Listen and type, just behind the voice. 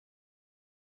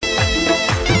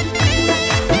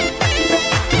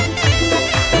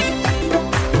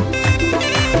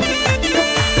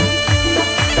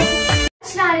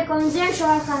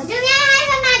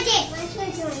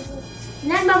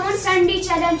Nan bangun Sunday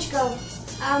challenge kau.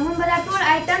 Mun bala tour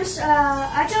items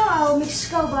acho mix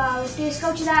kau ba taste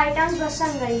kau chila items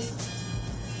basan gari.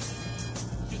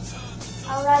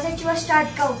 Aur raja chua start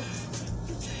kau.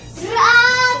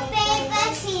 Rock, paper,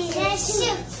 scissors,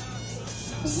 shoot.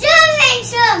 Zoom and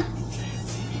zoom.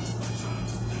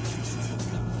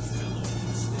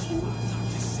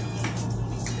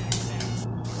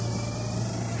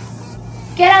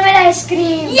 Caramel ice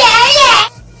cream.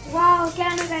 Yeah. Wow,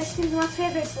 caramel ice cream is my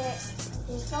favorite.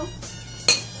 Taste kau.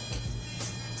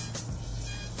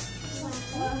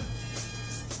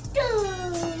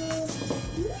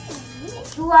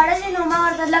 तू आड़ा से नोमा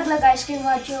और अलग अलग ice cream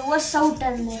वाचे वो south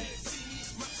ton है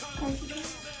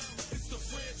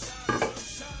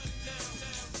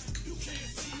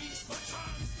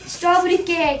strawberry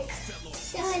cake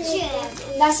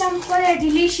last को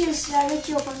डिलीशियस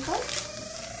लागे ओपन कर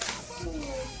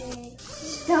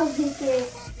strawberry cake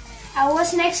I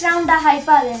was next round the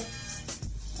Haifa then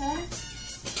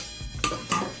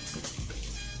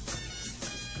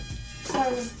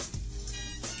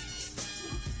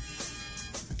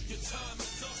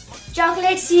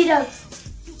chocolate syrup.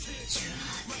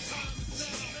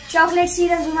 Chocolate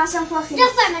syrup cuma sang coffee.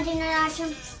 Dapat macam macam.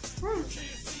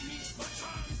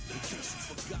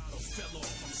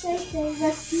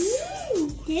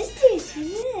 Tasty.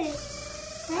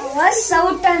 Was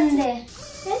South ande.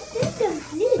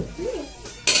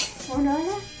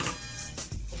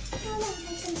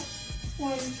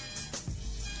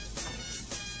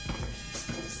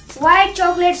 White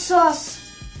chocolate sauce.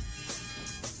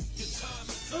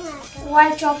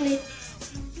 White chocolate.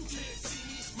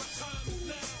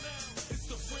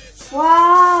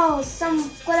 Wow, some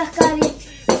kolakari.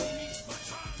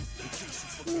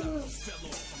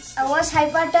 I was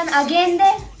hyperton again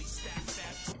there.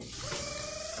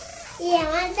 Yeah,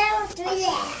 mantap tu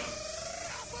ya.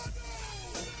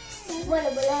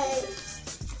 Boleh.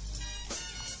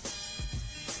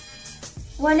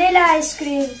 Vanilla ice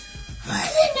cream.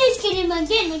 Ice cream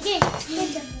again.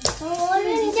 Wow.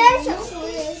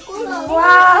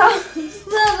 Wow,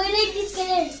 I like this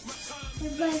color.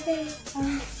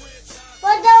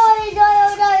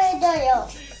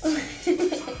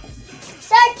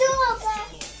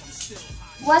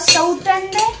 Was South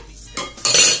ande.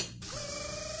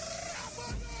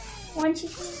 One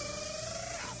chicken.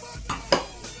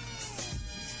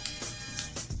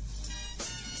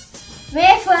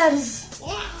 Wafers.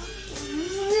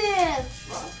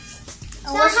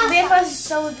 Was wafers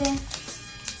South there.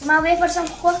 Ma wafers some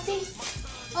coffee.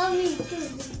 Oh, me too.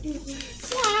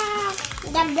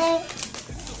 Dabbe.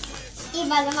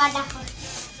 Ibaga mata ko.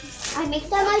 I make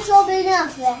them all so big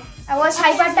enough. I was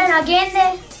hyperton again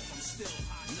there.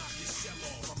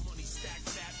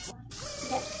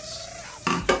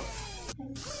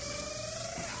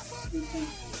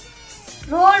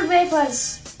 Rolled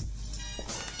wafers.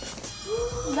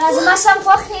 That's masam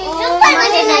coffee.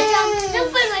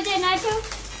 Jumper nacho.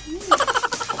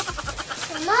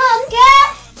 Mom, क्या?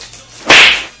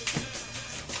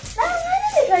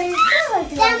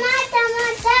 टमाटर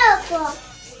को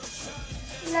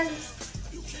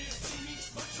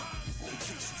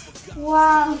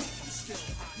Wow.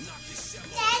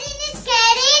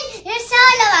 Karen, it's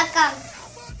all welcome.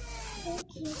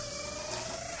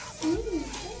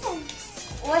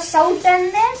 Was South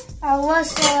ande. I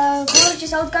was go to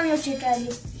South kam yo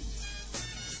chitali.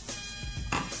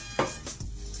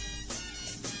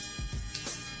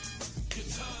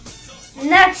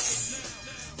 Nuts.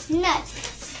 Yeah, nuts.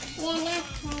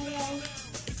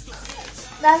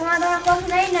 That's not one of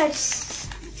my nuts.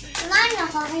 Mana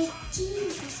kau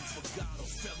cheese?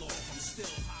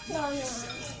 No.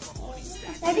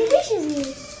 That delicious.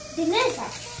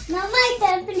 Delicious. Mama,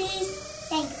 please.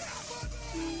 Thank you.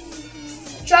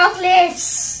 Chocolates.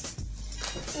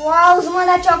 Wow, semua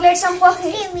dah chocolate some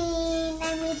coffee. Let me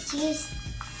choose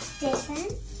this one.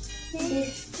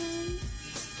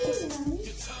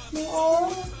 Oh,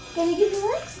 can you give me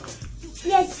one?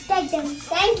 Yes, take them.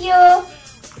 Thank you.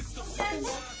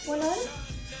 One more.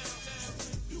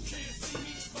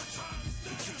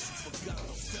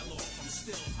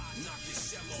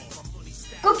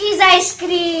 Cookies ice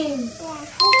cream.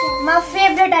 Yeah. My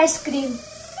favorite ice cream.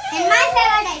 And my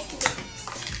favorite ice cream.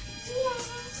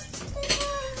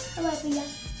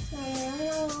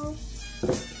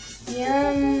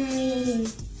 Yummy.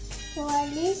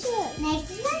 What is it? Next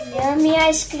one. Yummy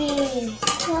ice cream.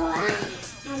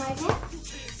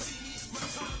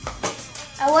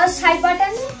 I was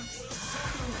hyperton.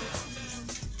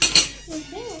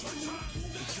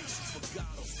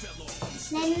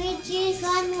 Then we choose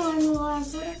one more.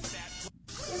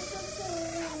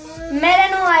 मेरे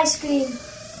no ice cream.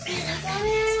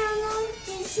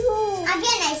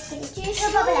 Again ice cream.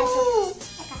 Tissue paglaso.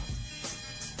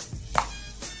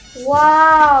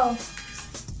 Wow.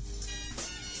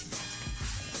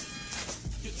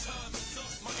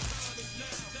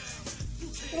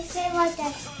 My favorite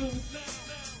ice cream.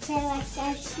 Favorite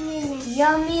ice cream.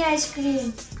 Yummy ice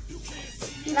cream.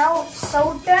 Now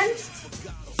Sultan.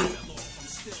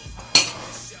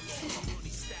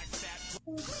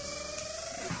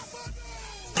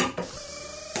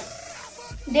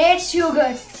 Dates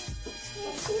yogurt.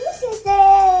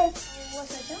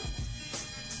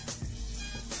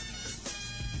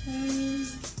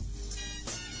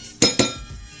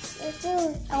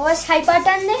 Awas Haifa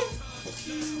ne?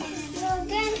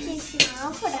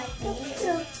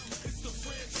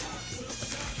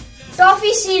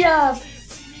 Toffee syrup.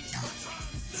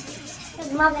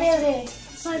 My favorite.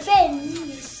 My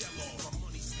favorite.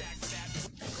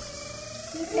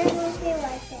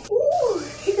 Ooh,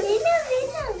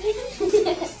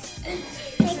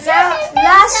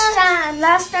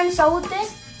 Last time Saud.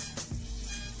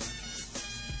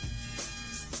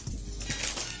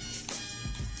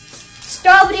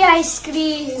 Strawberry ice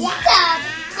cream.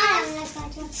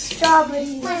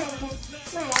 Strawberry.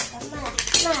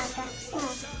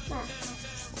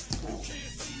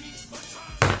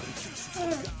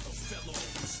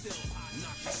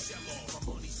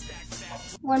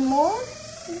 One more.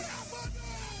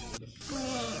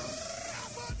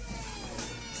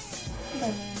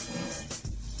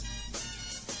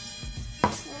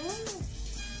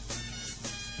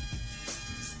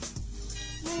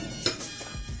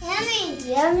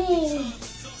 Yummy.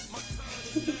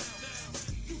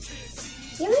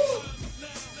 Yummy.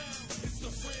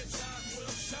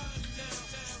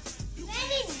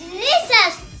 Very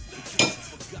delicious.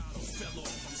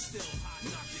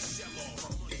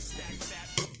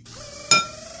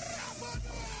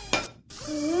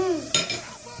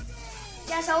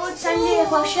 क्या Saud Sunday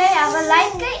खुश है अगर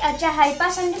like करें अच्छा HEPA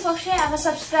Sunday खुश है अगर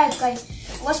subscribe करें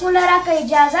वसमुलरा का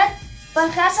इजाजत पर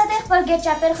खास है पर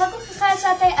गेचा पर खको खास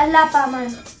है अल्लाह पामान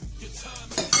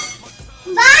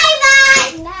Bye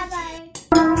bye. Bye bye.